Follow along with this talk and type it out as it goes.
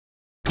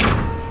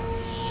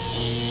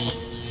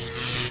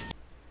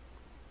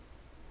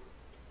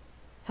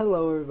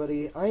Hello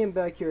everybody, I am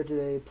back here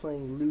today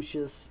playing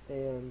Lucius,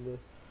 and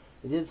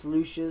it is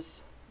Lucius,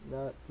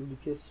 not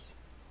Lucas.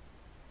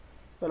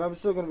 But I'm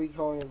still going to be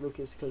calling it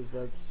Lucas because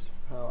that's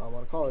how I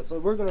want to call it.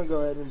 But we're going to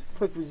go ahead and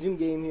click resume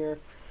game here,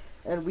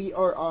 and we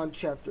are on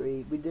chapter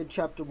 8. We did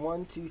chapter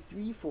 1, 2,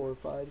 3, 4,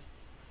 5,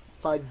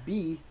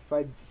 5B,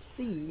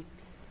 5C,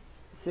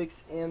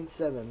 6, and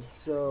 7.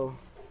 So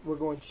we're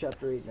going to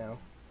chapter 8 now.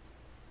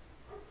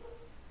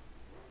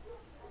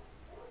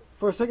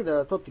 For a second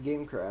there, I thought the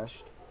game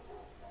crashed.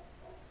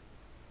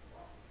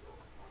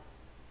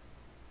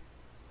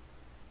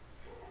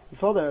 Your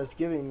father has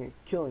given you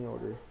a killing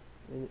order,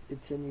 and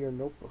it's in your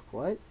notebook.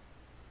 What?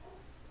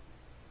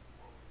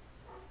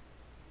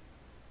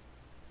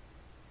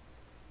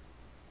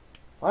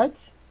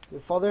 What?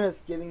 Your father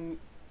has given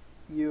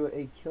you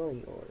a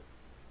killing order.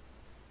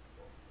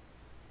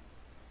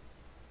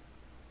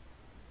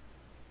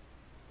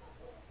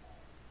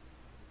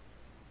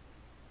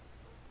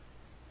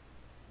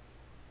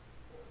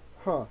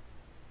 Huh.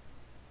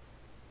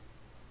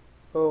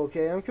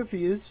 Okay, I'm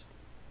confused.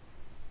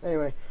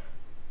 Anyway.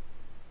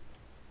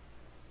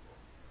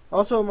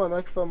 Also, my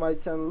microphone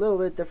might sound a little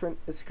bit different.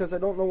 It's because I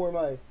don't know where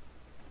my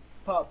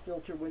pop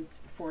filter went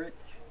for it,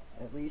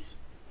 at least.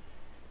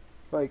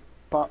 Like,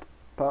 pop,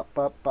 pop,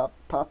 pop, pop,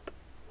 pop,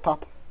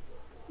 pop.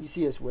 You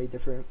see it's way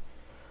different.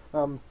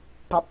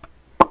 Pop.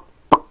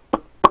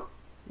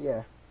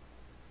 Yeah.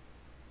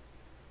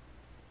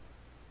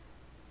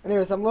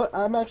 Anyways,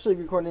 I'm actually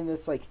recording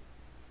this like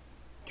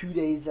 2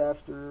 days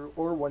after,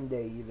 or 1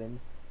 day even.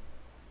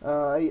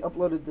 I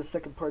uploaded the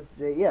second part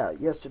today. Yeah,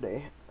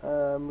 yesterday.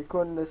 I'm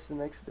recording this the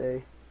next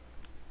day.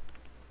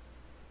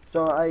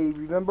 So I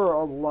remember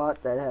a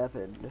lot that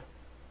happened.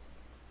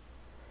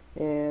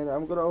 And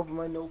I'm going to open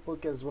my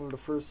notebook as one of the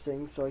first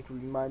things so I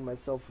can remind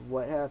myself of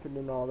what happened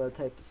and all that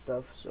type of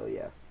stuff. So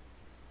yeah.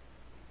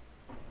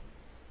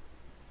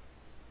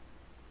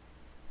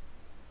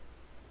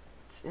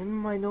 It's in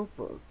my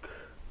notebook.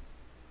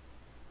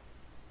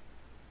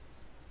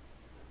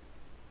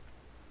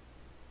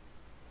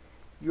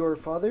 Your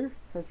father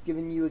has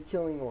given you a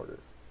killing order.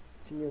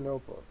 It's in your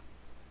notebook.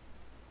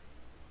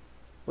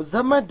 Was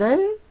that my dad?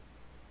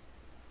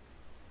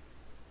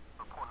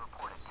 Report at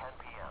 10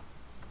 p.m.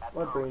 At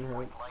My brain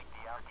hurts. light,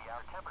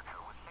 the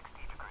temperature was 60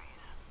 degrees.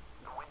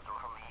 The winds were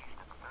from the east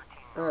at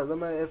 13. Alright, let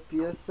my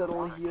FPS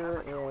settle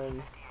here,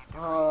 and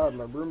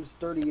my room's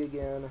dirty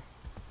again.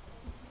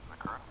 The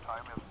current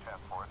time is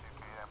 10:40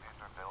 p.m.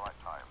 Eastern Daylight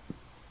Time.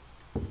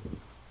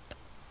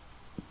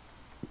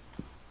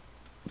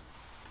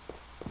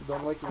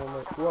 Don't like it when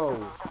my whoa.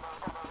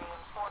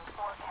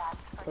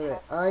 Okay,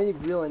 I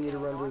really need to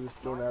render this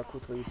game out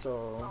quickly,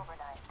 so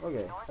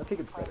okay, I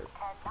think it's better.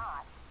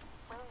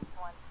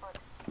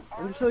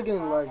 I'm still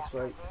getting lag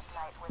spikes.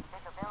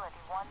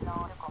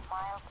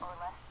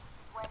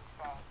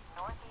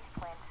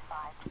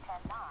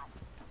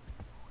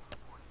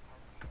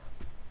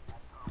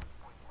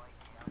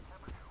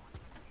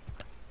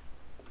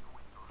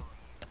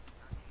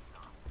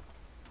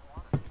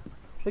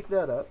 Pick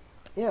that up.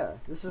 Yeah,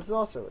 this is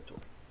also a toy.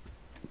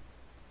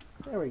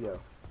 There we go.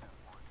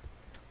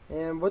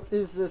 And what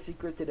is the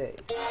secret today?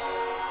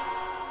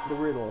 The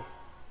riddle.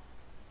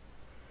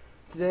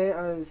 Today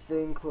I'm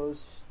staying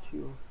close to,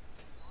 you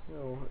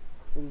know,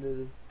 in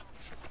the,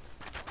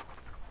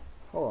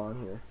 hold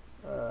on here.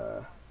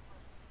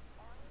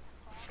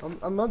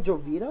 I'm not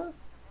Jovita?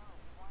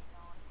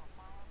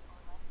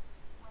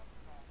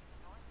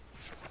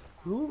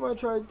 Who am I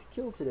trying to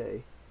kill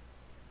today?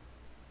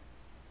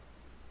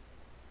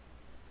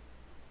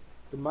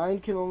 The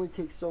mind can only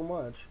take so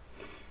much.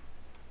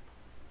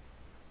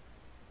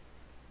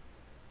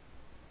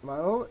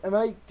 Am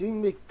I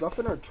doing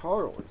McGuffin or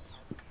Charles?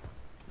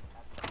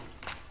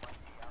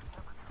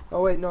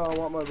 Oh wait, no, I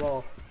want my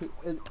ball.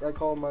 I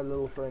call him my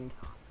little friend.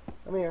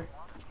 Come here.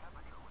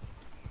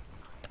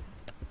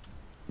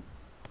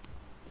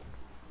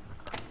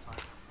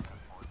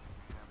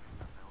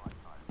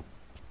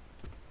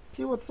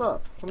 See what's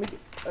up. Let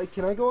me.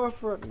 Can I go out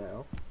front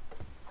now?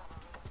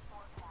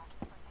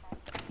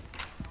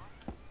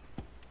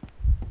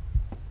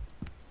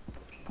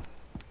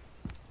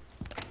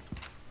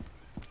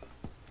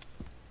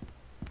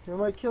 Who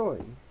am I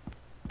killing?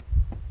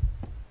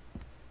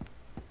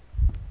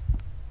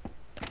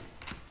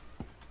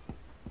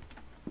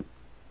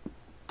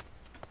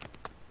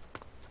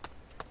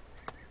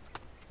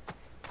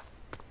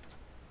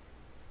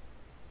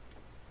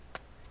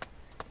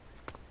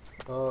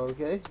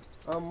 Okay,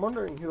 I'm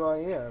wondering who I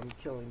am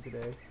killing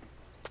today,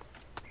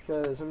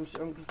 because I'm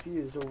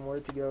confused on where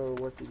to go or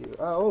what to do.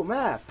 Oh,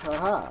 map!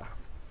 Haha!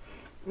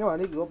 No, I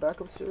need to go back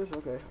upstairs?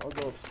 Okay, I'll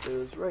go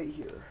upstairs right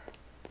here.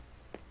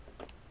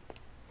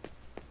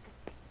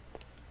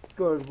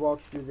 Go and walk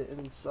through the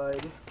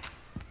inside.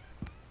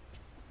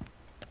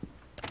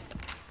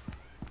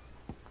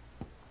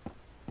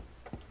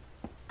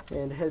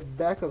 And head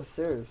back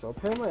upstairs. So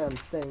apparently I'm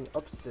staying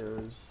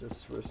upstairs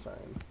this first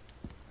time.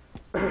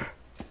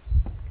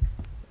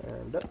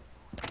 And up.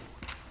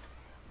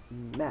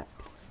 Map.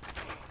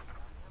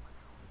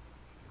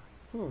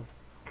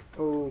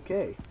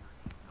 Okay.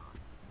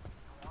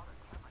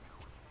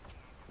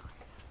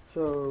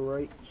 So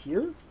right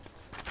here?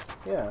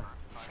 Yeah.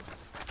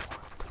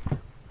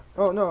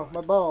 Oh no,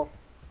 my ball.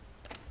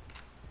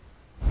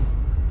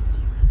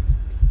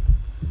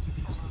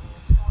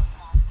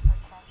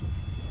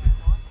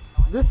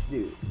 This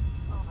dude.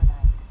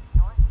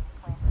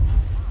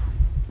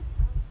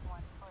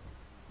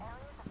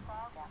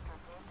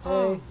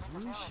 Oh, Hey.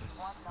 Lucius.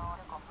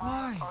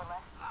 Why?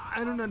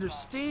 I don't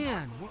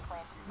understand.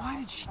 Why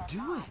did she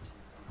do it?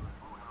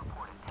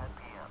 Reported 10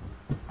 p.m.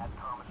 At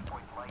Thomas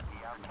Point Light, the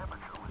air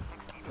temperature was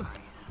 60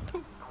 degrees. The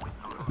wind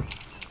northerly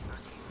east at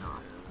 13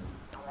 knots.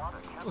 The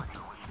water temperature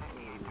was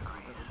 58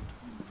 degrees.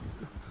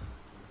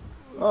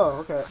 Oh,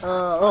 okay.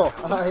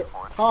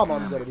 Tom,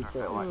 I'm gonna be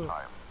killing.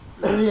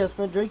 He has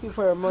been drinking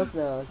for a month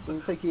now.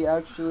 Seems like he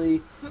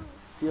actually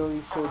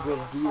feeling so good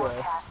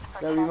via.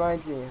 That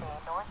reminds me,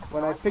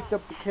 when I picked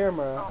up the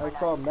camera, I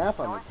saw a map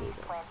on the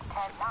table.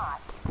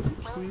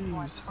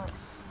 Please.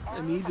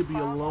 I need to be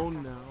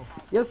alone now.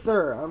 Yes,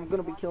 sir. I'm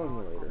gonna be killing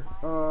you later.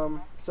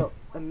 So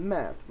a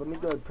map. Let me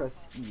go and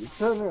press E. It's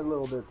been a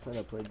little bit since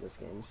I played this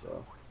game,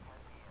 so.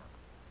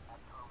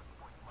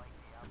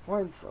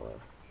 Wine cellar.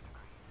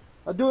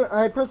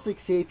 I press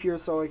escape here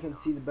so I can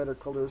see the better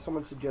colors.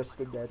 Someone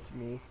suggested that to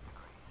me.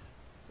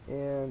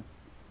 And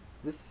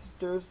this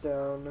stairs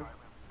down.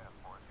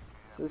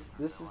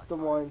 This is the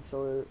wine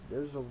cellar.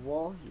 There's a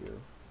wall here.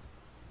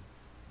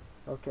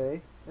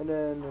 Okay, and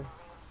then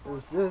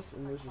there's this,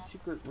 and there's a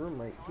secret room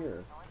right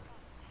here.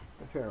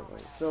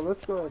 Apparently. So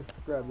let's go ahead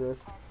and grab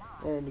this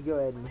and go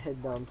ahead and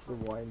head down to the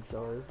wine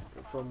cellar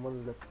from one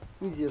of the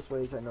easiest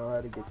ways I know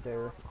how to get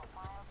there.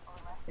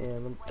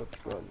 And let's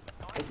go ahead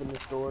and open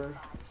this door.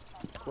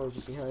 Close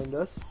it behind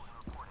us.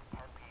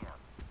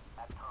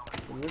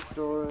 Open this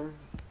door.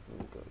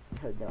 And go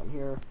head down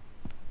here.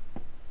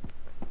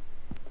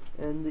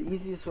 And the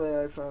easiest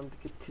way I found to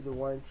get to the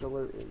wine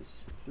cellar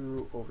is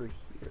through over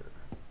here.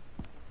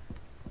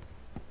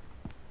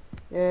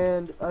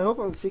 And I hope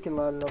I'm speaking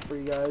loud enough for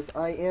you guys.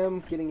 I am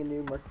getting a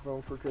new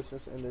microphone for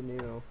Christmas and a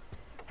new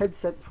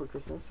headset for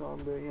Christmas, so I'm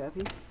very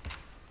happy.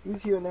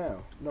 Who's here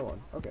now? No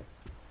one. Okay.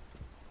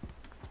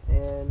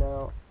 And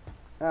now,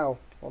 ow,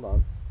 hold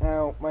on.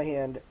 Ow, my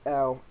hand.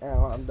 Ow,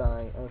 ow, I'm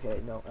dying.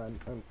 Okay, no,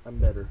 I'm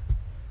better.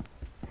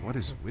 What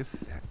is with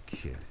that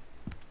kid?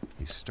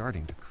 He's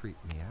starting to creep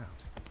me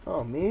out.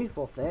 Oh, me?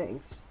 Well,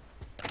 thanks.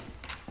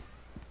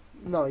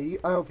 No, I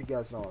hope you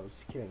guys know I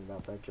was kidding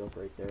about that joke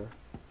right there.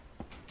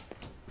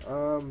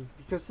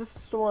 Because this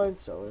is the wine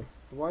cellar.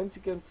 The wine's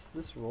against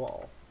this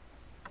wall.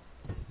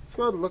 Let's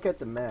go ahead and look at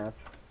the map.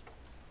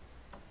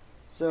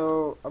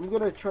 So, I'm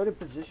gonna try to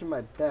position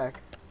my back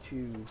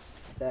to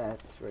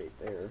that right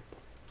there.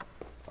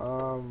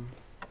 Let's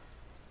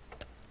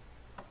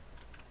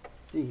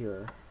see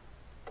here.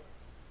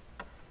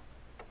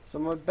 So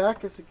my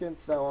back is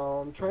against that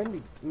wall. I'm trying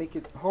to make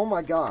it. Oh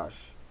my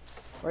gosh!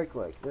 Right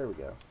click. There we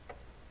go.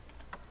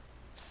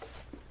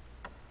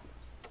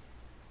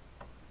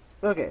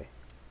 Okay.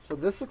 So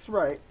this looks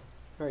right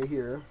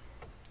here.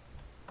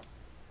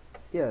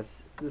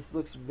 Yes, this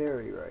looks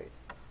very right.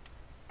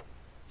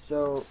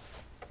 So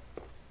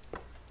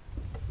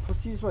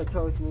let's use my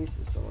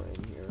telekinesis somewhere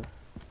in here.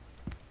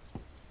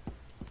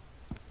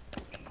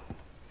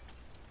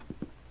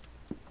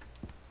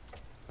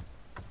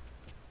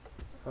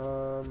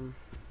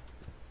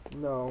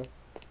 No.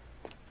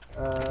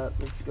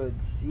 Let's go ahead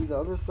and see. The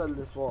other side of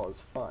this wall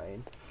is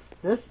fine.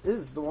 This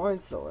is the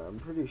wine cellar, I'm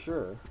pretty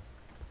sure.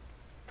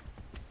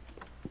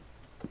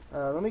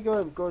 Let me go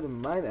ahead and go to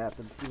my map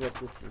and see what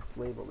this is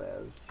labeled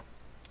as.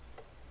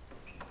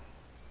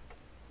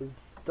 It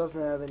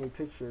doesn't have any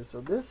pictures,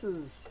 so this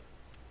is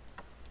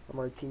a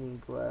martini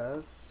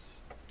glass.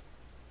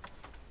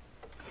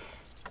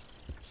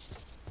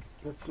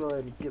 Let's go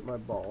ahead and get my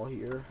ball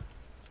here.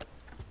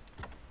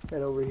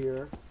 Head over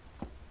here.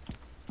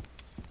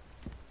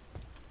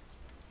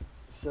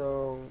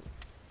 So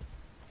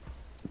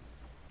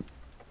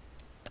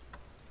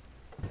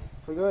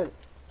if I go ahead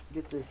and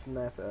get this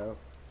map out,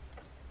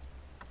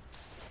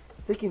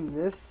 thinking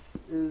this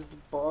is the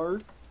bar.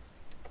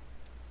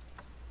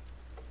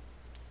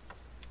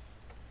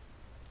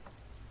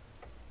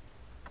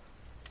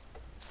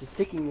 The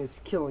ticking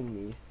is killing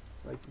me,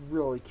 like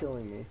really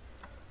killing me.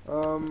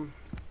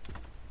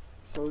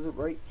 So is it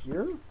right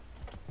here?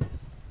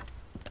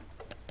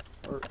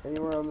 Or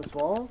anywhere on this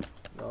wall?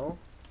 No.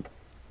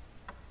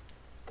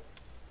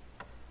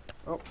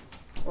 Oh,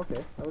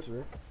 okay, that was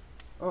weird.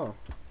 Oh.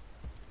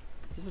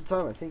 Just in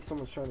time, I think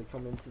someone's trying to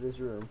come into this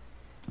room.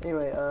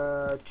 Anyway,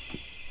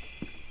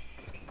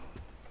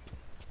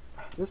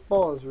 this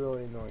ball is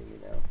really annoying me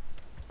now.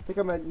 I think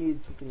I might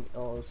need something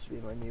else to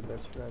be my new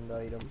best friend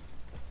item.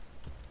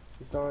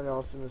 Because no one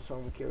else in this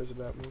home cares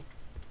about me.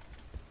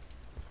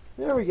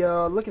 There we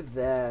go, look at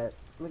that.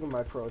 Look at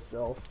my pro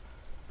self.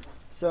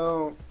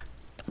 So,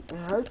 it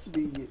has to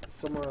be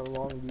somewhere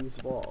along these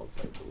walls,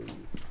 I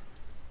believe.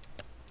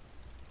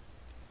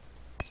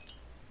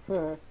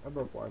 I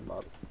broke wine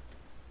bottle.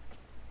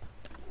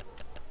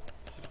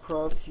 Is it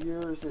across here?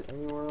 Is it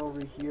anywhere over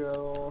here at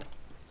all?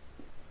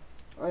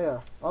 Oh yeah.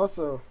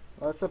 Also,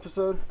 last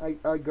episode,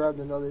 I grabbed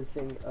another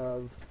thing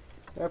of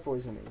rat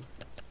poisoning.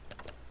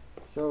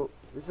 So,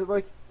 is it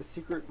like a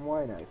secret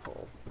wine I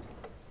pull?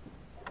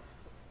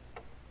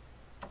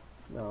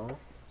 No.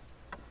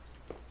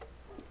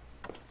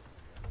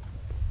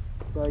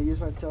 Do I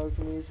use my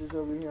telekinesis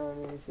over here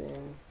on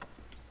anything?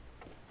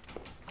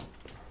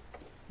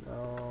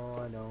 No,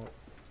 I don't.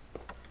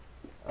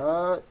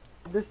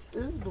 This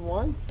is the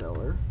wine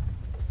cellar.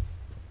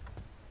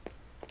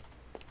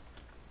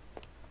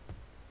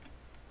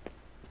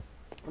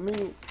 Let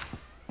me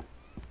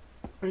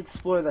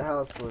explore the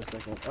house for a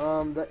second.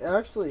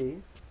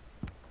 Actually,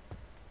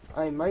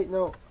 I might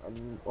know.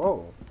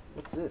 Oh,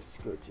 what's this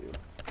go to?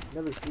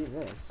 Never seen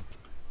this.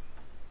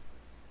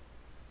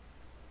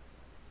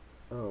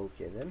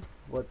 Okay then.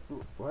 What?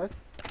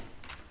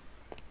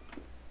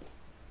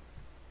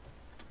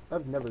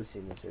 I've never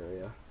seen this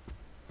area,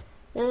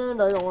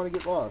 and I don't want to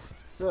get lost.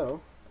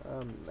 So,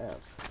 map.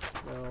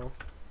 No.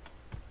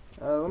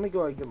 Let me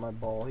go and get my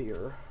ball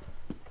here.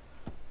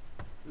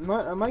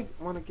 I might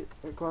want to get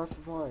a glass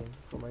of wine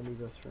for my new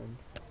best friend.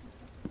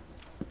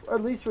 Or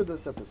at least for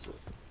this episode.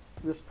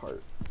 This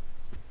part.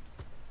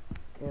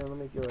 And let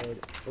me go ahead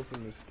and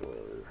open this door.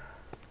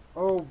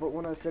 Oh, but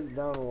when I set it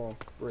down, it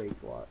won't break.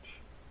 Watch.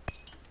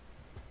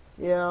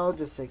 Yeah, I'll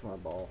just take my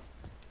ball.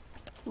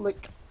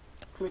 Click.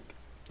 Click.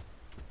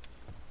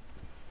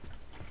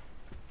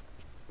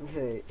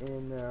 Okay,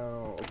 and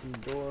now open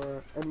the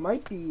door. It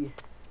might be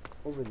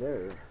over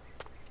there.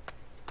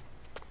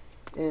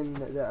 In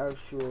the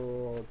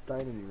actual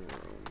dining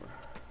room.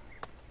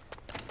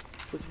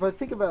 Because if I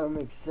think about it, it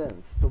makes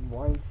sense. The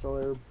wine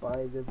cellar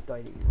by the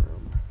dining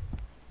room.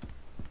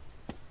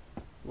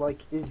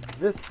 Like, is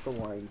this the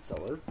wine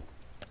cellar?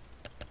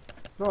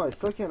 No, I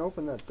still can't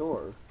open that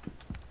door.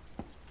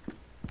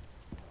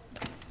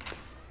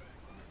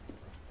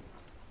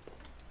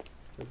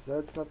 Because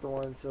that's not the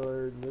wine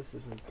cellar, and this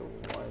isn't the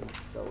wine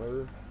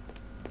cellar.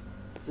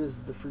 This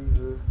is the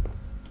freezer.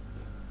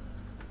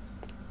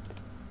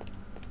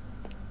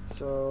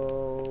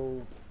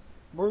 So,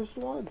 where's the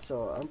wine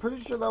cellar? I'm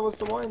pretty sure that was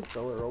the wine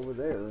cellar over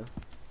there.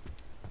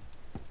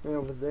 I mean,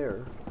 over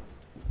there.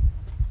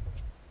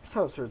 This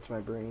house hurts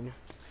my brain.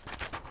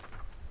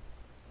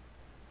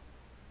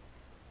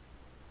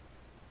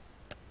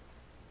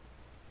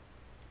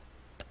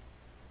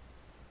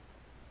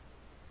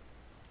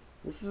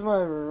 This is my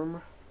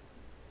room.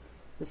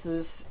 This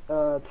is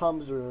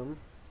Tom's room.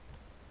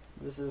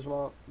 This is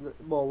well,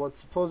 what's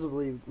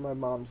supposedly my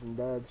mom's and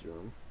dad's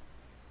room.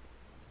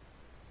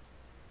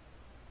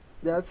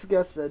 That's the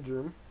guest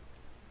bedroom.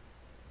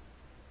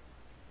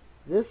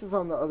 This is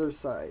on the other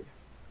side.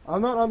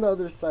 I'm not on the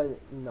other side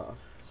enough,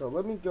 so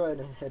let me go ahead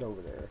and head over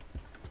there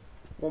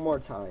one more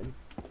time.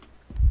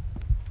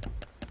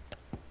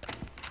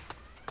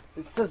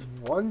 It says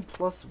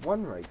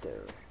 1+1 right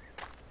there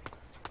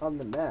on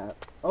the map.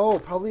 Oh,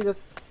 probably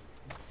that's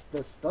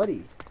the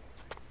study.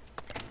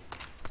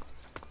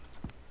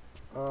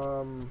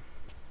 Let's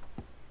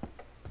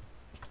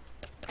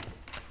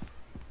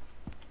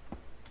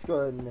go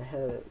ahead and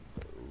head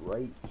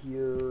right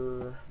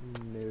here.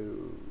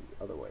 No,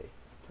 other way.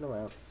 Turn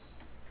around.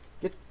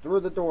 Get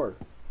through the door,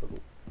 little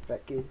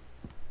fat kid.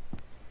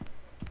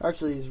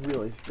 Actually, he's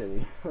really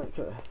skinny.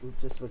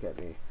 Just look at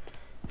me.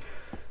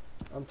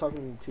 I'm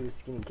talking to a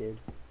skinny kid.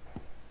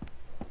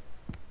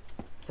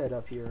 Let's head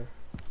up here.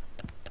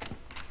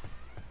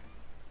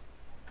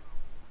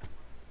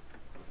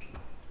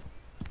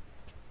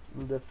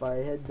 And if I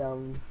head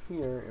down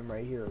here and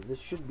right here, this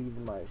should be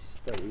my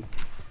study.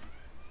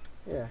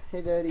 Yeah,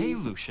 hey Daddy. Hey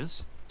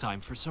Lucius,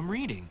 time for some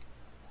reading.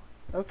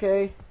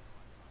 Okay.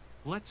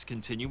 Let's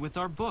continue with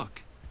our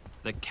book,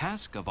 The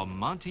Cask of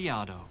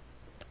Amontillado.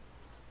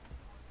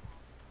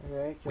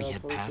 Okay, We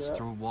had passed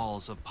through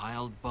walls of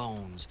piled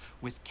bones,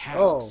 with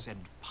casks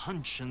and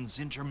puncheons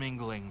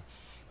intermingling,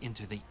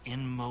 into the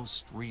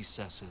inmost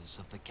recesses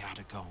of the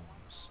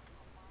catacombs.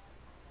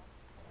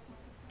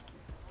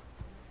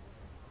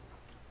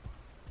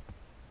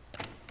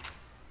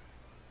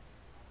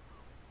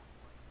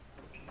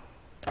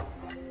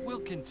 We'll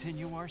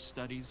continue our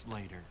studies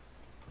later.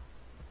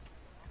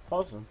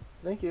 Awesome.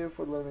 Thank you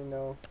for letting me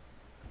know.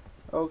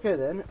 Okay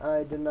then,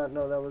 I did not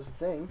know that was a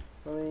thing.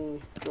 Let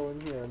me go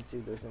in here and see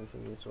if there's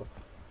anything useful.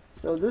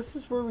 So this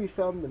is where we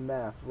found the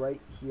map,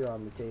 right here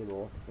on the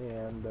table.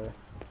 And,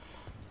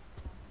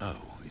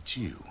 Oh, it's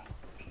you.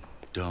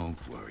 Don't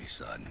worry,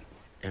 son.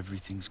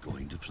 Everything's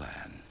going to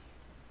plan.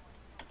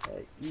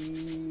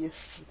 E,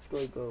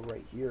 let's go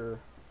right here.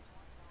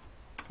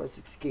 Press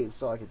escape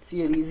so I can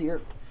see it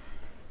easier.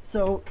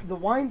 So, the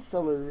wine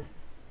cellar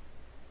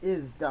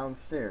is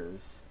downstairs.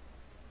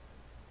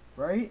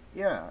 Right?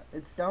 Yeah,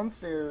 it's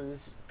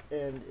downstairs,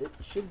 and it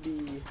should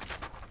be...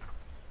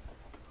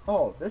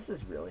 Oh, this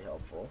is really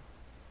helpful.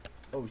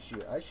 Oh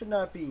shoot, I should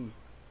not be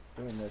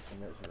doing this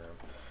in this room.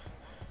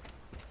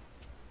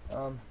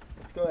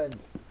 Let's go ahead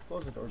and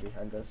close the door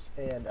behind us,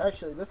 and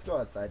actually, let's go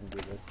outside and do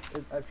this.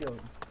 I feel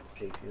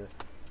safe here.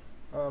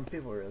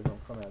 People really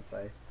don't come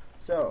outside.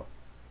 So,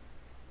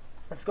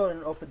 let's go ahead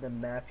and open the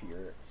map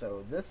here.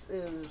 So, this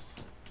is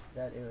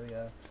that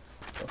area.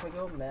 So if I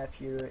go map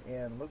here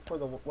and look for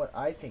the what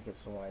I think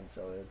is the wine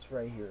cellar, it's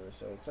right here.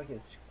 So it's like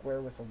a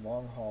square with a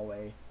long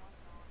hallway.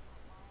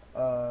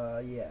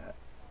 Yeah.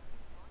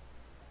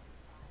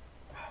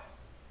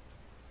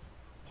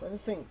 Trying to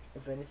think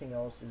if anything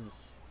else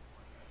is.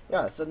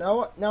 Yeah. So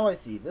now I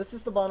see. This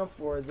is the bottom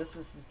floor. This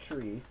is the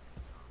tree.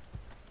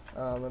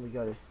 Let me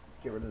go to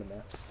get rid of the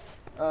map.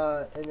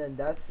 And then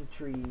that's the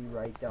tree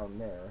right down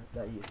there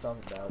that he's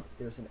talking about.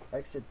 There's an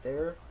exit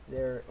there,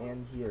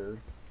 and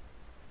here.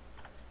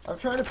 I'm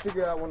trying to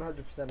figure out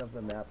 100% of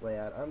the map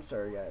layout. I'm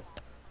sorry, guys.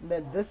 And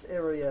then this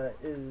area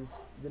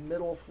is the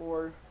middle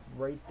floor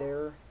right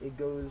there. It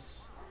goes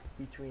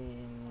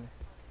between...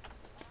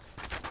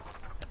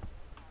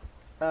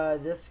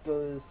 this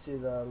goes to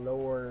the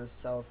lower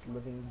south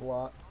living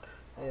block,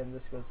 and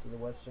this goes to the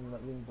western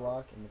living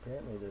block, and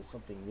apparently there's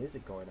something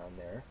music going on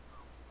there.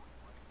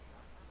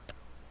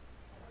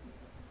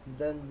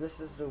 Then this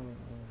is the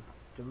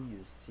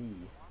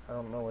WC. I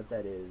don't know what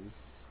that is.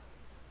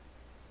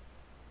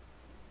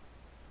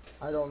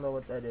 I don't know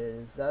what that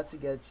is. That's a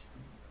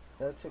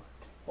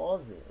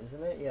closet,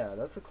 isn't it? Yeah,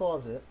 that's a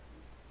closet.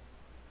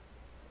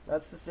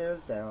 That's the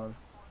stairs down.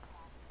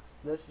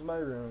 This is my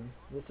room.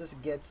 This is a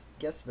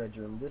guest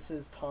bedroom. This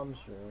is Tom's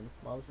room.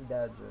 Mom's and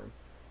Dad's room.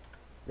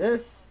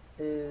 This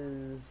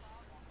is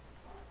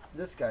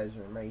this guy's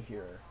room right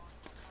here.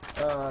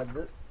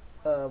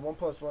 1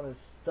 plus 1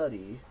 is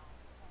study.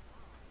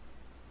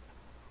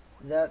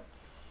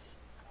 That's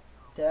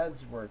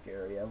Dad's work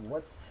area.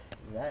 What's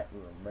that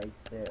room right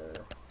there?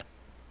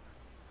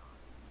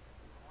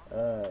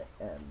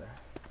 M.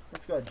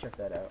 Let's go ahead and check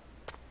that out.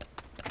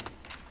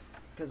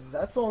 Because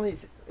that's the only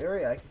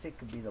area I can think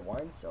could be the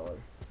wine cellar.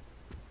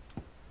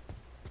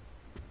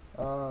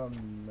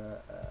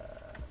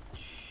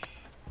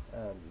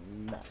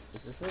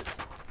 Is this it?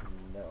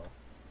 No.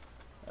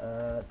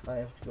 I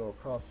have to go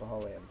across the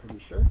hallway, I'm pretty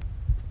sure.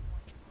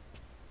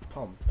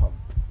 Pump.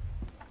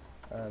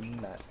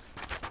 Map.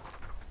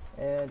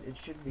 And it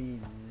should be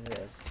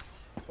this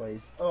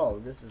place. Oh,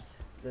 this is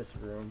this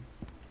room.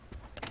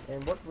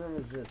 And what room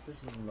is this?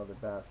 This is another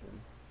bathroom.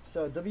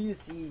 So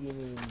WC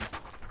means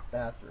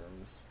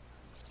bathrooms.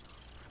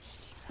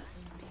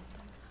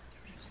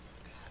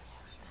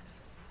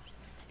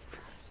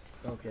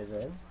 Okay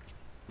then.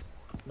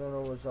 Don't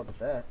know what's up with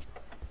that.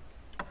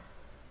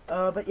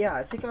 But yeah,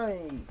 I think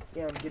I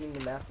am getting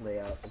the map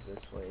layout of this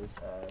place.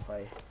 If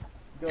I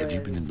go Have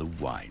you been in the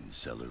wine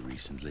cellar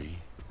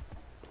recently?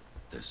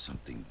 There's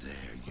something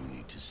there you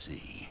need to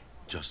see.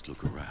 Just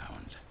look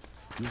around.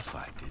 You'll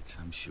find it,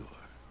 I'm sure.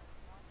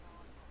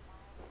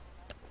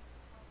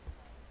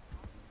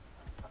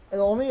 And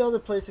the only other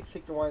place I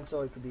think the wine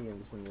cellar could be in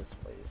is in this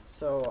place.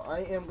 So I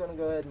am going to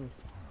go ahead and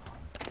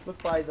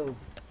look by those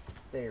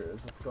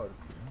stairs. Let's go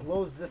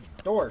close this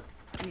door.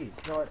 Jeez,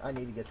 you know what? I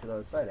need to get to the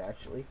other side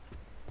actually.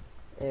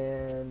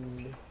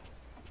 And let's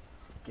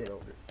get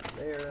over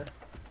there.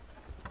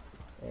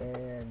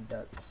 And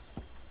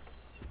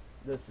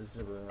this is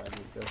the room I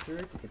need to go through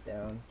to get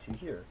down to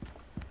here.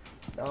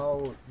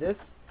 Now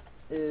this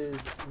is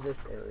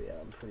this area,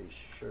 I'm pretty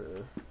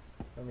sure.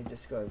 Let me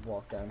just go ahead and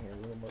walk down here a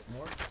little bit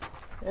more.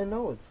 And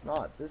no, it's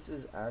not. This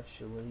is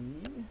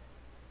actually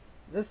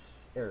this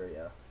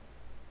area.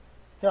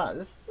 Yeah,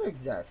 this is the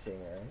exact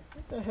same area.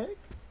 What the heck?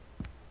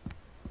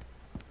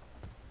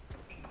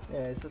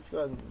 Yeah, so let's go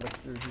ahead and look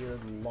through here,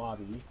 the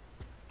lobby.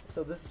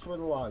 So this is where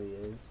the lobby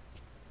is.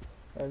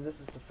 And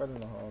this is the front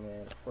of the home,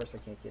 and of course I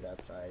can't get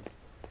outside.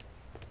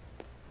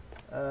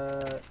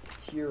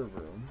 Tier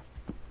room.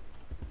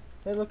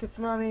 Hey, look, it's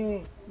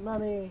Mommy!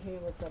 Mommy! Hey,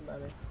 what's up,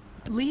 Mommy?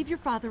 Leave your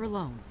father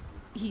alone.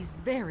 He's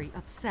very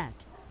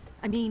upset.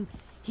 I mean,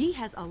 he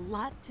has a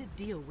lot to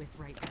deal with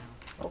right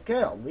now.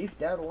 Okay, I'll leave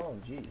Dad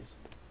alone, jeez.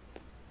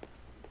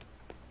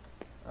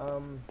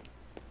 Let's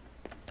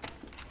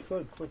go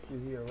and click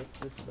through here. What's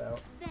this about?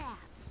 That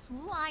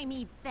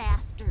slimy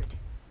bastard.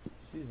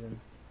 Susan.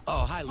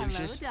 Oh, hi,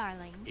 Lucius. Hello,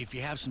 darling. If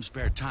you have some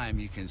spare time,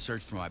 you can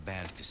search for my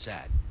band's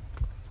cassette.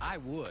 I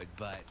would,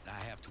 but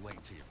I have to wait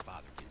until your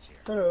father gets here.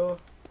 Hello.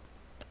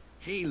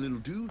 Hey, little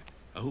dude.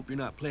 I hope you're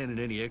not planning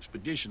any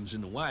expeditions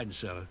in the wine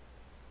cellar.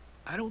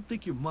 I don't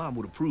think your mom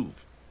would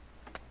approve.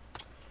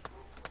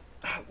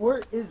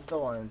 Where is the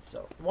wine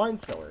cellar? Wine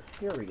cellar.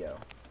 Here we go.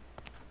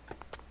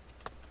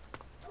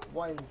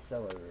 Wine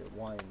cellar.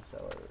 Wine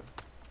cellar.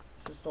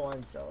 This is the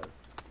wine cellar.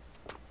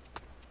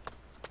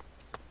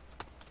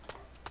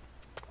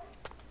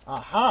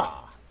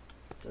 Aha!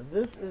 So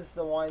this is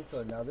the wine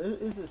cellar. Now there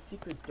is a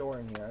secret door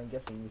in here. I'm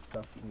guessing this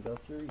stuff you can go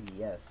through.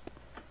 Yes.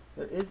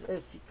 There is a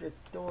secret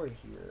door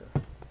here.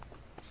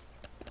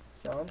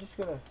 So I'm just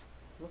gonna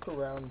look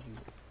around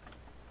here.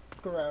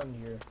 Look around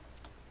here.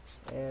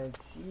 And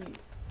see.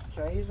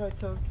 Can I use my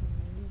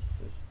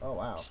telekinesis? Oh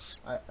wow.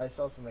 I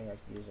saw something I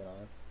could use it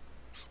on.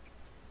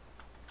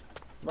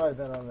 Might have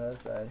been on the other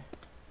side.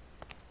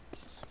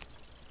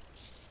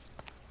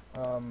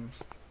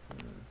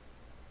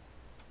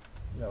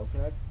 No,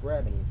 can I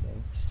grab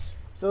anything?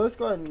 So let's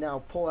go ahead and now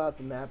pull out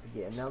the map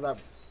again. Now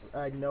that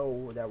I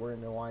know that we're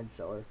in the wine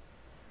cellar.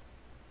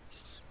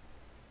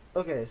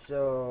 Okay,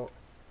 so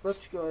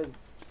let's go ahead.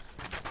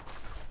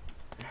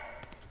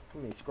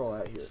 Let me scroll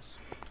out here.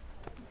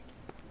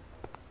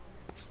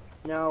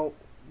 Now,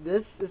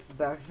 this is the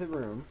back of the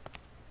room.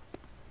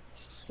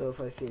 So if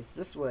I face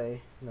this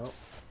way, no,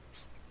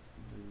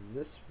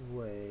 this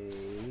way,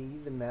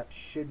 the map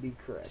should be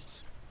correct.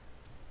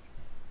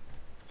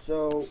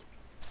 So,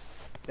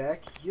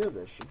 back here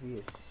there should be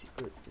a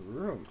secret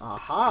room.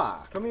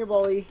 Aha! Come here,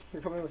 Bolly.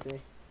 You're coming with me.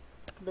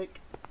 Come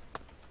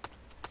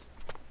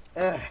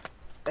back.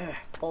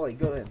 Bolly,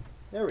 go in.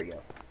 There we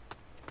go.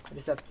 I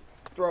just have to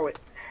throw it.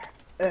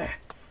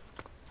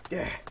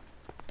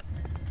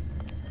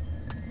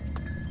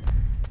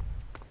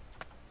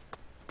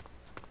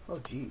 Oh,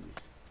 jeez.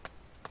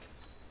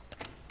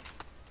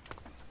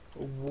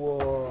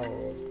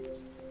 Whoa.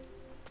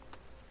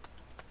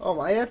 Oh,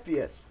 my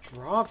FPS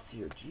drops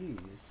here. Jeez.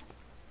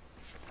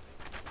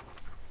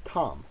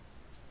 Tom.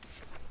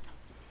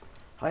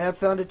 I have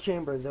found a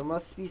chamber. There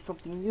must be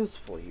something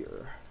useful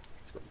here.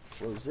 Let's go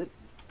close it.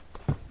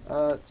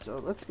 So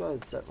let's go ahead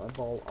and set my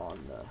ball on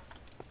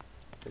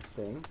this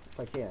thing. If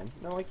I can.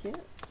 No, I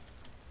can't.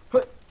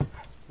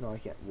 No, I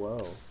can't. Whoa.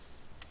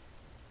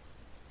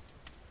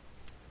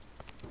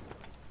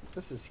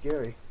 This is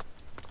scary.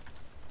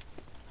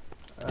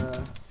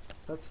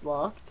 That's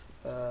locked.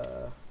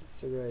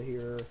 Cigarette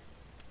here.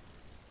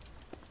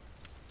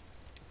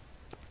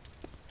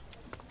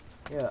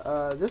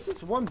 Yeah, this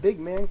is one big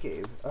man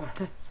cave.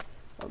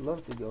 I'd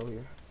love to go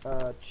here.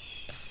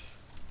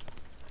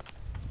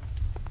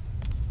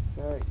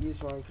 Can I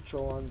use mind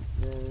control on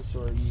this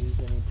or use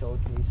any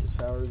telekinesis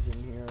powers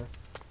in here?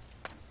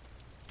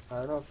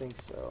 I don't think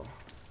so.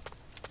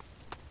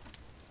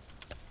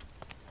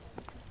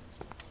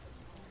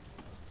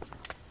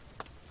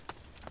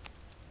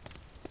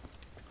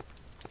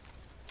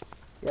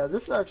 Yeah,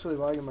 this is actually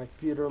lagging my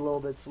computer a little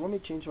bit, so let me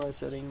change my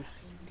settings.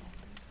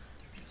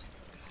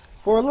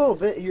 For a little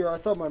bit here, I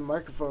thought my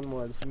microphone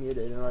was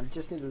muted, and I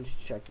just needed to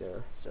check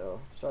there, so,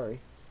 sorry.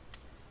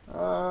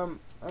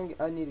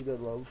 I need to go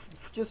low,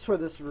 just for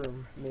this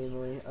room,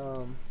 mainly,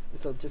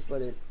 so just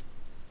let it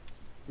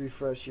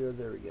refresh here,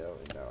 there we go,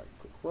 and now I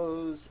click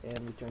close, and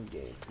return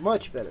game.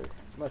 Much better,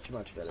 much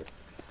better.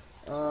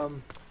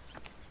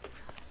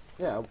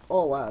 Yeah,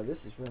 oh wow,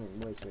 this is running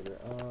way smoother.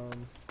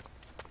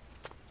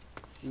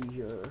 See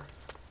here.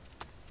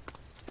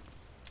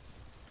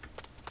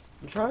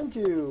 I'm trying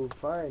to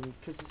find,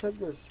 because it said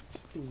there's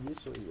something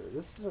useful here.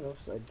 This is an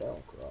upside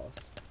down cross.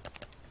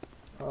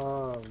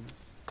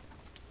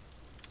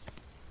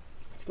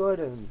 Let's go ahead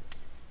and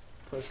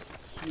press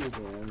Q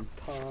again.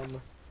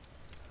 Tom.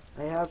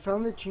 I have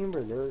found the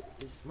chamber. There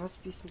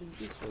must be something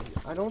useful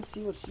here. I don't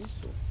see what's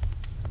useful.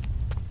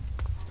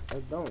 I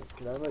don't.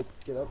 Can I like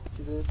get up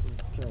to this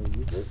and can I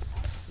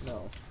use it?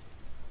 No.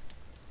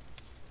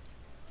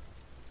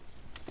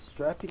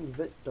 Strapping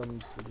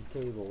victims to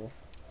the table.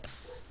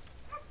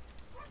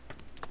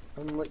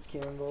 Unlit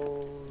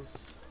candles.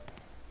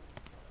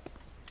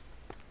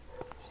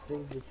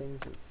 Things of things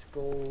with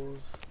skulls.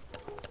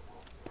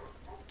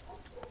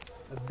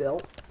 A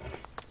belt.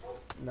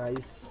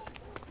 Nice.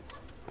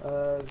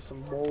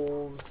 Some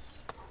bowls.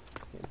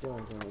 Can't do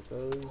anything with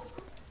those.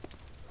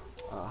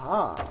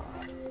 Aha!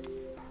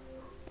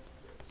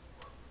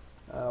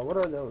 What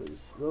are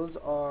those? Those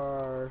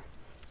are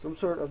some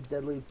sort of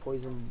deadly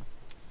poison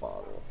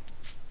bottle.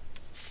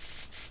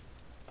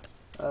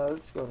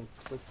 Let's go and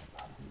click.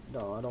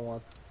 No, I don't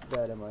want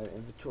that in my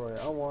inventory.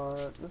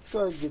 Let's go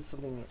ahead and get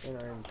something in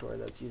our inventory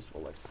that's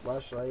useful, like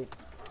flashlight.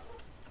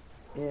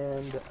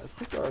 And I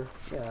think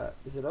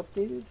is it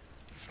updated?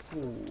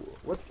 Ooh,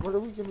 what are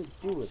we gonna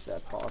do with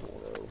that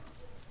bottle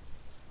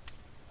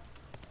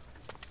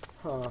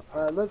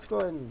though? Let's go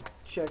ahead and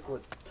check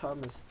what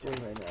Tom is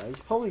doing right now. He's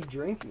probably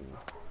drinking.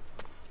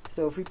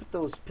 So if we put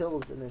those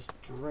pills in his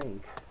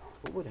drink,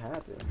 what would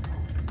happen?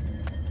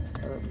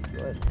 Let me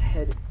go ahead and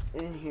head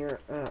in here.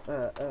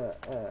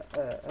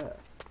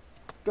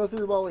 Go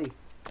through, Wally.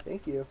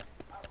 Thank you.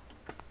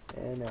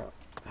 And now,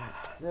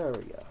 there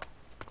we go.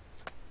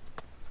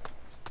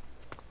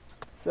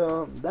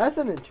 So that's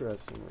an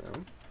interesting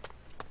room.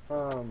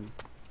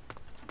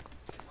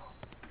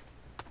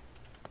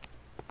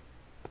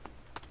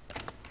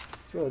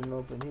 Let's go ahead and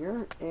open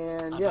here,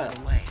 and yeah. By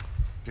the way,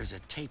 there's a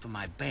tape of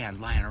my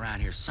band lying around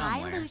here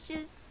somewhere. Hi,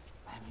 Lucius.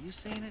 Have you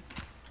seen it?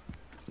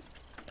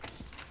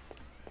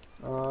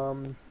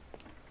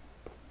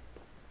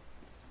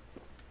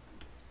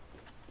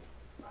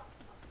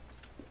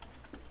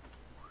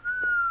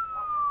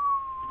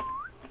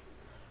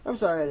 I'm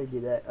sorry I had to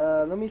do that.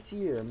 Let me see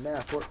your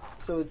map.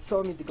 So it's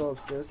telling me to go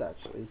upstairs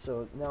actually.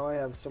 So now I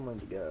have somewhere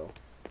to go.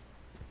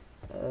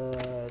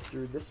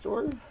 Through this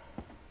door?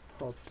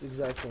 Well, it's the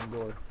exact same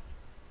door.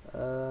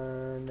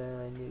 And then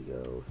I need to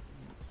go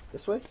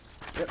this way?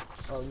 Yep.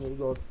 I need to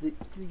go up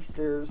these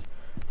stairs.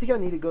 I think I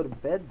need to go to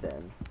bed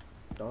then.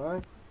 Don't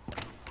I?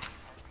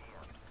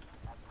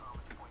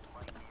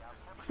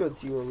 Let's go and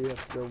see where we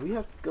have to go. We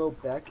have to go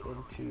back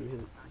into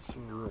his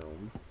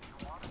room.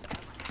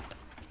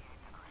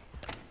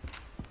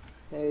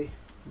 Hey,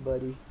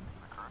 buddy.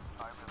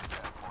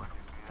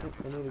 I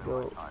need to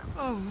go.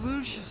 Oh,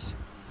 Lucius,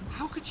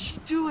 how could she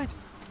do it?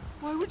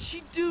 Why would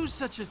she do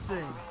such a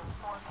thing?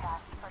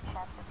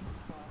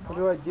 What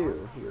do I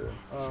do here?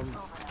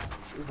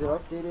 Is it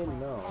updated?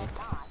 No.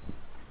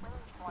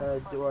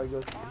 Do I go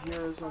through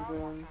here or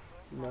something?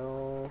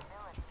 No.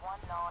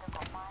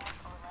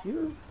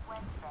 Here?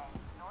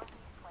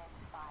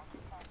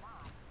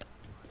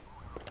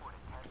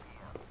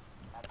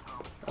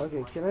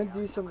 Okay, can I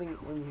do something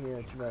in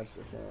here to mess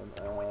with him?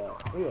 Oh,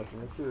 yeah,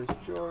 can I clear his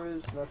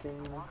drawers?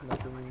 Nothing.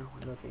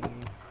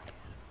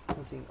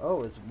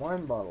 Oh, it's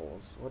wine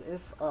bottles. What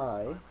if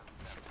I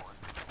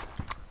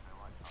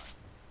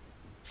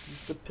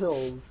use the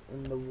pills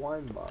in the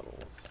wine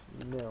bottles?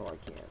 No, I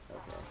can't.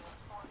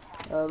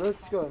 Okay.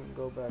 Let's go and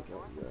go back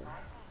out here.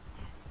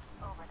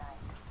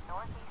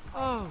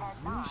 Oh,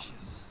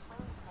 Lucius.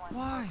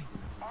 Why?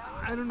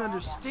 I don't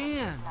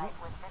understand.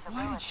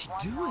 Why did she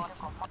do it?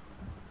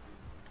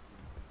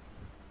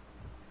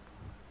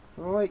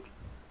 I'm like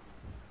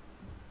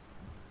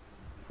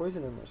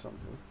poison him or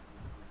something.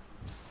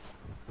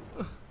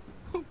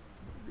 Oh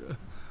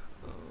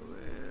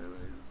man,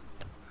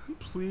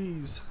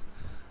 please.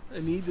 I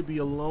need to be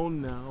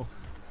alone now.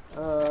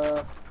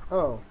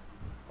 Oh,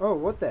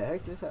 what the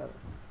heck just happened?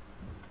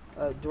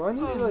 Do I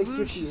need to like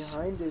Lucius, get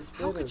behind his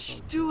bed how could or she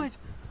something? do it?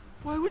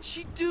 Why would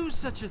she do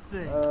such a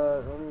thing?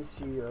 Let me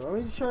see. Let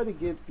me try to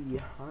get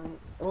behind.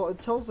 Well, it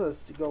tells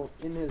us to go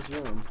in his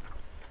room.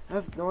 I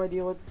have no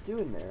idea what to do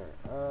in there.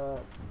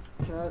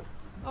 Can I?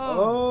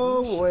 Oh,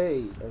 Lucius.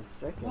 wait a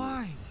second.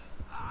 Why?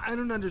 I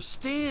don't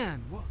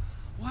understand.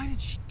 Why did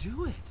she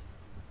do it?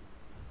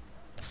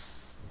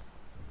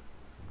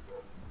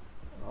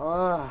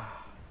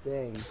 Ah,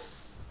 dang.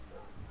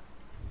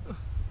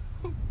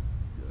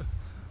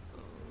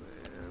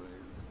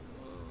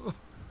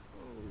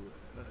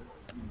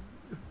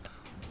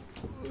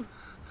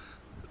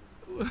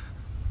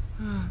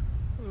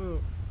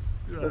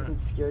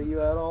 Doesn't scare you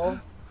at all?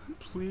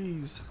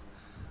 Please.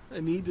 I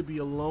need to be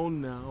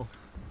alone now.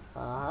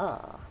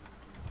 Ah.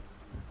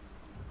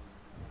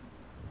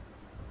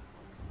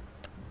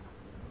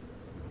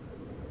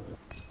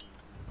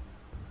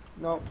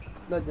 Nope,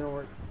 that didn't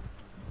work.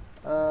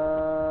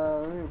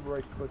 Let me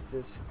right click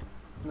this.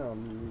 No,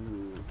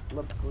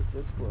 left click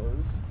this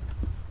close.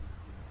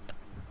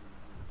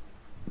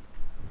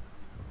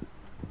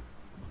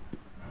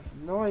 I have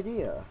no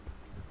idea.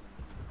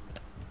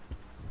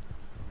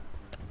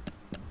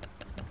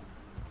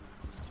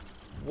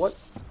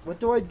 What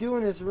do I do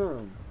in his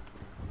room?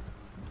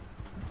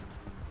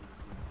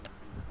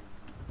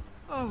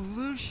 Oh,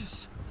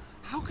 Lucius,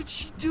 how could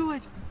she do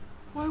it?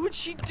 Why would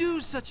she do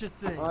such a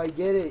thing? I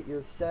get it,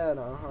 you're sad,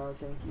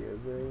 thank you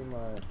very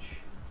much.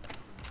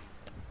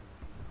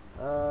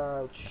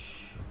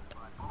 Ouch.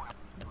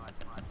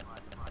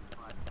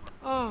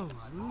 Oh,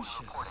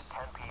 Lucius.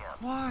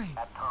 Why?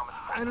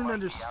 I don't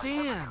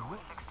understand.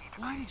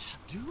 Why did she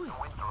do it? The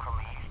winds were from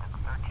the east at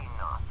 13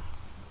 knots.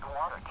 The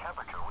water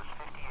temperature was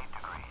 58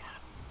 degrees.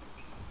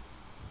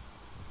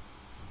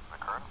 The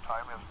current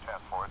time is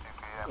 10:40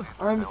 p.m.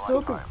 I'm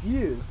so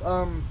confused.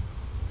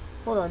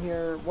 Hold on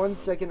here, 1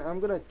 second.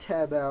 I'm gonna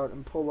tab out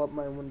and pull up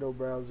my window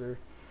browser,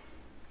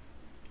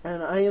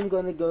 and I am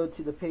gonna go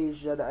to the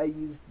page that I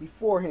used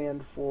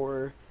beforehand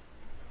for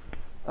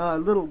a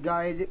little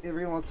guide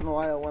every once in a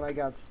while when I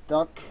got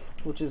stuck,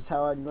 which is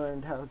how I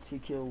learned how to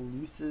kill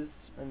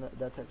Lucius and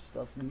that type of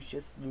stuff.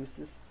 Lucius.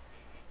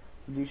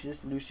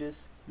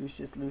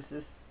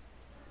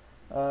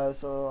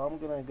 So I'm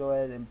gonna go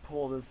ahead and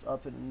pull this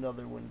up in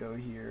another window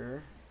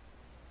here,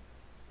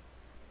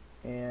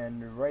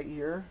 and right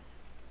here.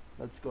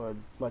 Let's go ahead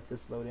and let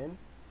this load in.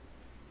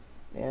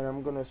 And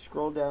I'm going to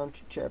scroll down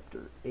to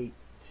chapter 8.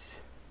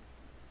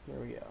 Here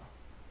we go.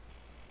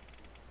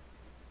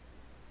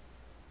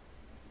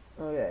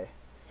 Okay,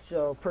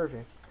 so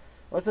perfect.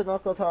 Once the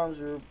knuckle times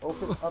are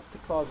open up the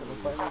closet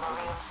and find a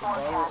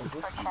bottle of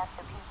whiskey.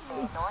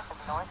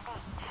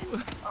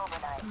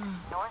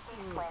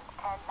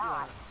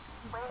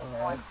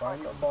 Alright,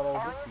 find a bottle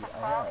of whiskey.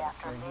 I have it.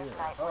 It's right here.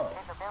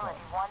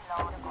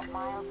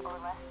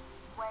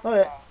 Oh,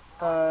 okay.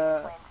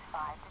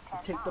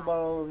 Take the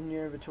bottle in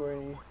your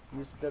inventory.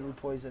 Use deadly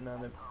poison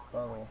on the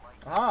bottle.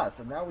 Ah,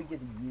 so now we get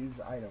to use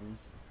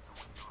items.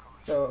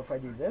 So if I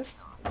do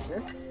this,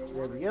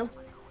 there we go.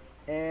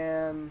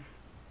 And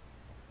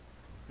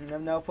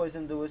I've now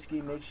poisoned the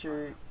whiskey. Make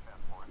sure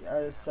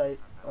out of sight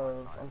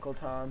of Uncle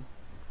Tom.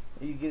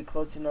 You get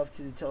close enough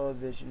to the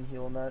television, he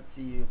will not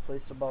see you.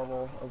 Place the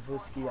bottle of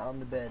whiskey on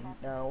the bed.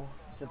 Now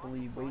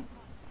simply wait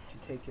to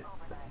take it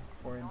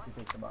for him to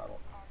take the bottle.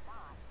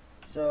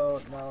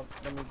 So now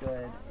let me go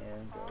ahead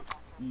and go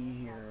E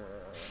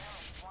here.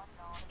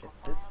 Get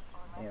this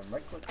and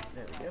right click.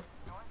 There we go.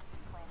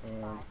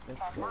 And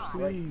let's go.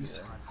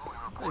 Please,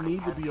 right I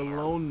need to be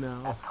alone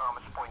now.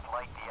 Thomas Point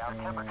Light, the air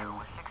temperature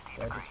was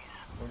 60 degrees.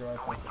 Where do I The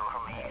place winds were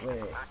from the it? east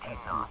Wait, at 13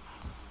 knots.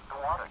 The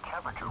water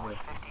temperature was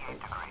 58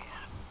 degrees.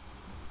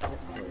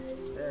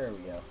 there we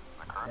go.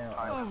 Now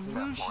Oh,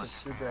 Lucius,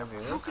 screwdriver.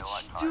 how could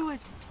she do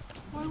it?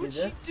 Why would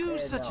she do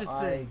such a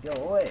I thing?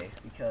 go away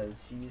because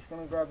she's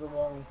gonna grab the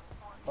wrong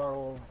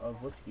bottle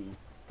of whiskey.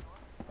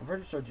 I'm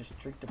pretty sure just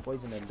drink the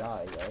poison and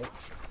die, right?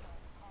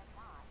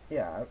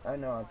 Yeah, I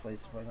know I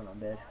placed the poison on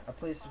bed.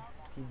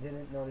 He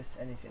didn't notice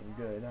anything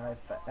good. I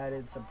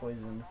added some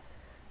poison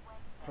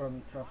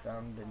from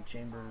found in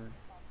chamber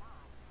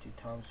to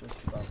Tom's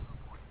whiskey bottle.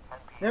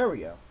 There we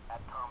go.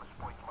 At Thomas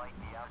Point Light,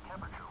 the air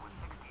temperature was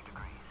 60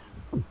 degrees.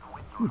 The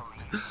wind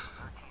totally was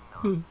 13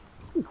 knots.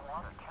 The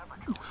water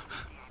temperature was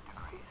 58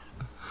 degrees.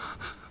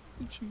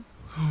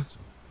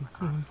 The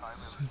current time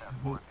is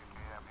 10:40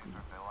 p.m.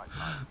 Eastern Daylight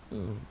Time.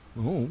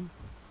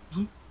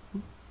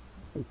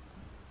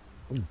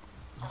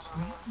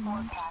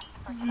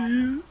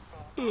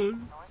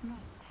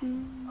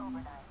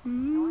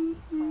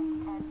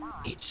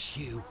 It's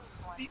you.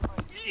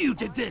 You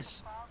did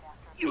this.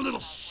 You little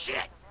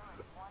shit.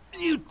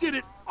 You did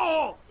it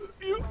all.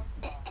 You. 10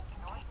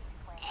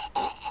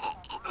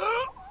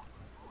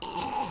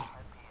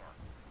 p.m.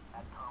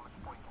 At Thomas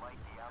Point Light,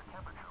 the air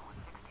temperature was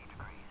 60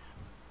 degrees.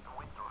 The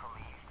wind from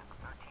the east at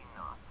 13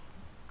 knots.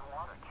 The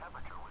water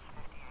temperature was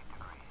 58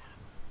 degrees.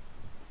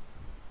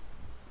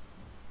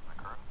 The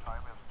current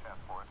time is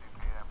 10:40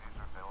 p.m.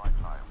 Eastern Daylight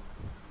Time.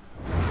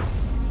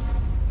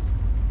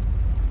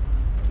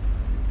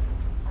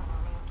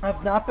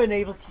 I've not been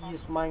able to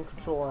use mind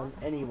control on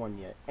anyone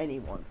yet.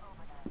 Anyone.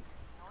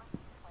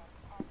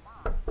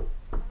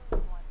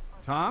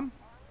 Tom?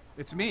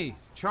 It's me,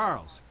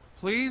 Charles.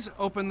 Please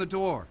open the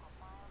door.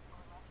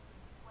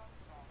 We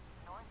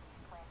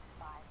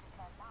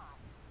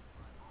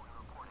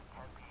reported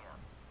 10 p.m.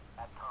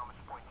 At Thomas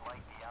Point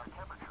Light, the air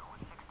temperature was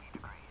 60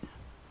 degrees.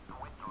 The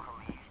wind from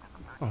the east at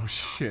 13 Oh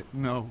shit,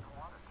 no.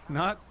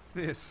 Not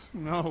this,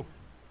 no.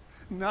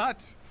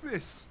 Not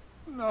this,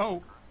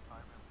 no.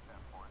 time is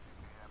 10:40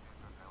 p.m.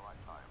 Eastern Daylight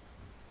Time.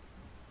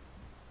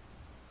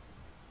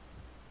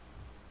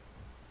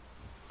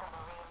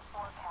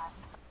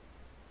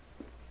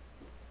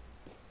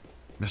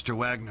 Mr.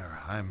 Wagner,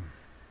 I'm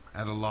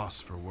at a loss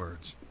for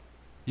words.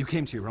 You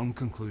came to your own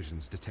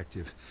conclusions,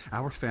 Detective.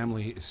 Our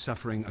family is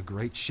suffering a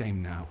great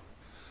shame now.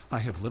 I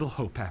have little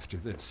hope after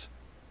this.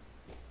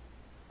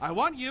 I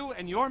want you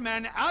and your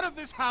men out of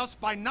this house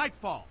by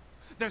nightfall.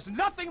 There's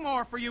nothing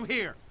more for you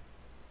here.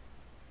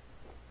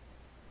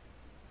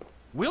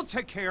 We'll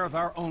take care of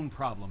our own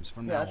problems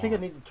from now on. Yeah, I think I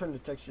need to turn the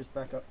textures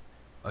back up.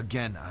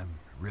 Again, I'm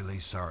really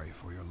sorry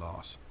for your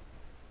loss.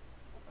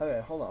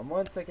 Okay, hold on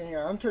 1 second here.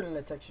 I'm turning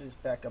the textures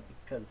back up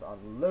because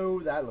on low,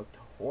 that looked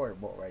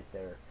horrible right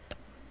there.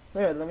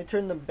 Alright, let me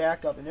turn them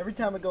back up. And every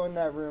time I go in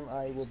that room,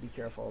 I will be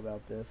careful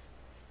about this.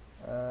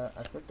 I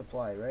clicked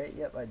apply, right?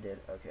 Yep, I did.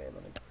 Okay,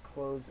 let me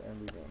close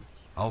and resume.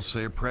 I'll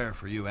say a prayer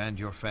for you and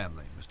your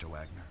family, Mr.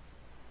 Wagner.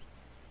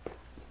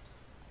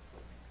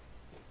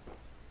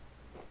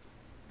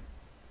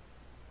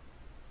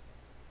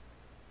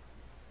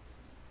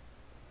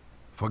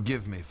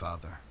 Forgive me,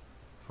 Father,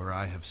 for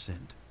I have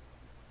sinned.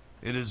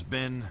 It has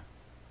been,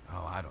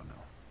 I don't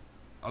know,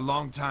 a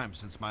long time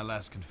since my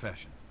last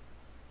confession.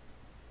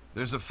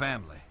 There's a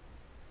family.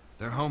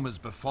 Their home is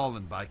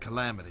befallen by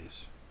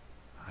calamities.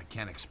 I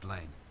can't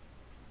explain.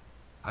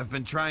 I've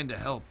been trying to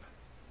help,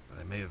 but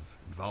I may have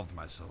involved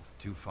myself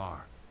too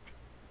far.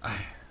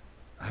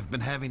 I've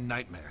been having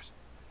nightmares,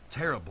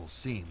 terrible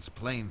scenes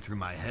playing through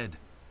my head,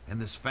 and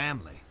this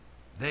family,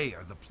 they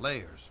are the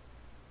players.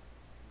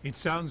 It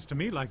sounds to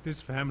me like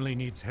this family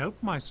needs help,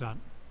 my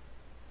son.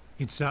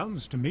 It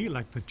sounds to me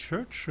like the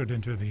church should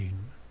intervene.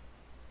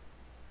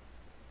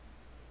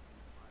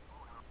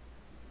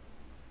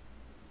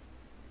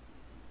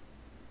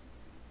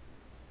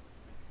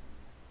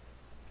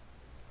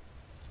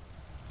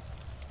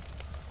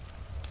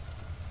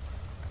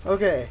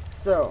 Okay,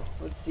 so,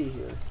 let's see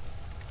here.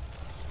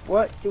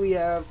 What do we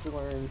have to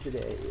learn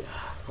today?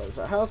 Because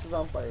our house is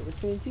on fire,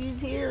 which means he's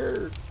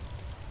here!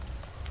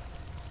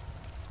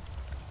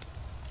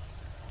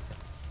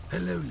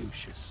 Hello,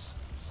 Lucius.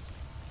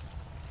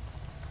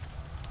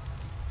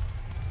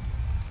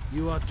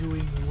 You are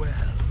doing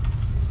well.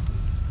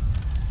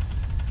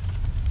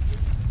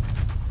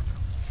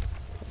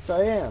 Yes,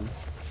 I am.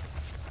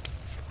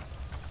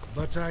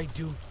 But I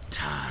do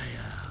tire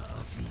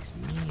of these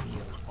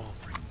menial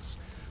offerings.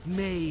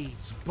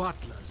 Maids,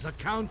 butlers,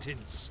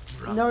 accountants,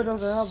 drunks. No, it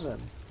doesn't have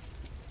them.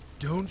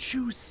 Don't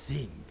you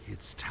think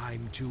it's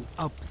time to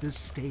up the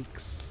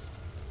stakes?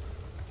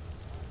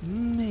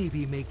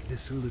 Maybe make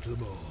this a little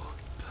more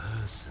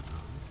personal.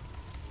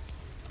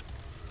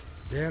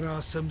 There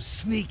are some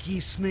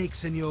sneaky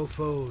snakes in your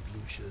fold,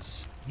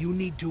 Lucius. You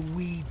need to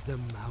weed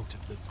them out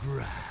of the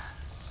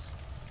grass.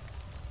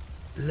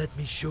 Let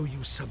me show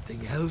you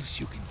something else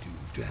you can do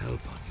to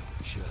help on your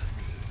journey.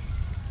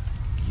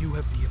 You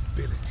have the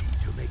ability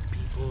to make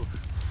people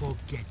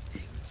forget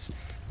things.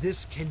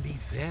 This can be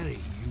very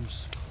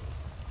useful.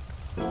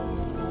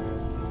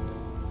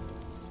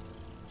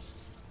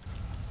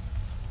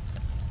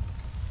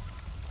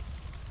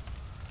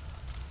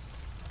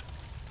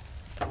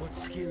 What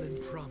skill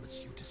and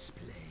promise you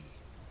display.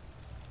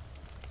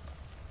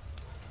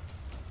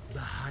 The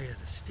higher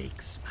the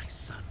stakes, my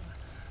son,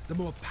 the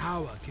more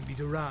power can be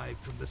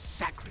derived from the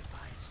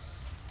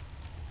sacrifice.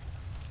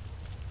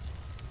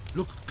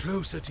 Look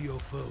closer to your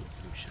foe,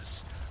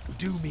 Lucius.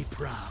 Do me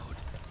proud.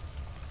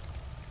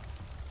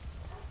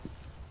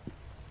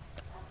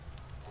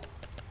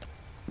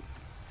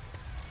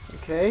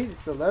 Okay,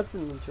 so that's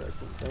an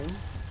interesting thing.